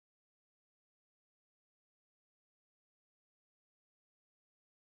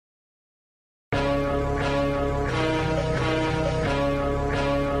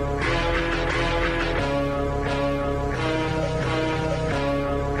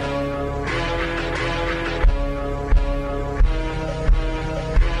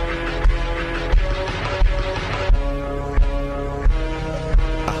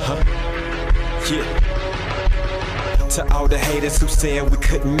the haters who said we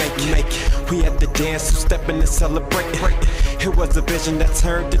couldn't make it. We had to dance, to step in and celebrate. It was a vision that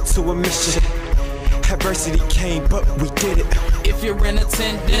turned into a mission. Adversity came, but we did it. If you're in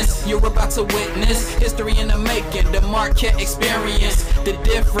attendance, you're about to witness history in the making, the Marquette experience. The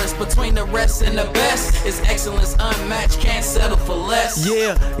difference between the rest and the best is excellence unmatched, can't settle for less.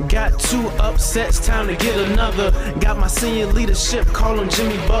 Yeah, got 2 upsets, time to get another. Got my senior leadership, call him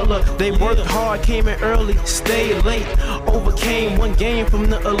Jimmy Butler. They worked hard, came in early, stayed late. Overcame 1 game from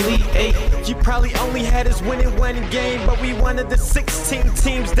the Elite 8. You probably only had us winning 1 game, but we one of the 16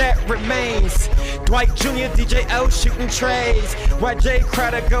 teams that remains. Dwight Jr., DJ O shooting trays, while Jay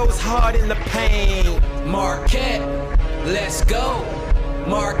Crowder goes hard in the paint. Marquette, let's go.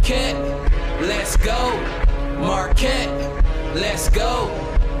 Marquette, let's go. Marquette, let's go.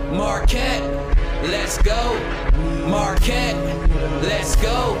 Marquette, let's go. Marquette, let's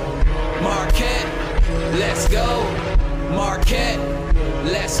go. Marquette, let's go. Marquette,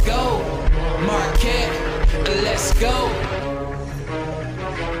 let's go. Marquette, let's go.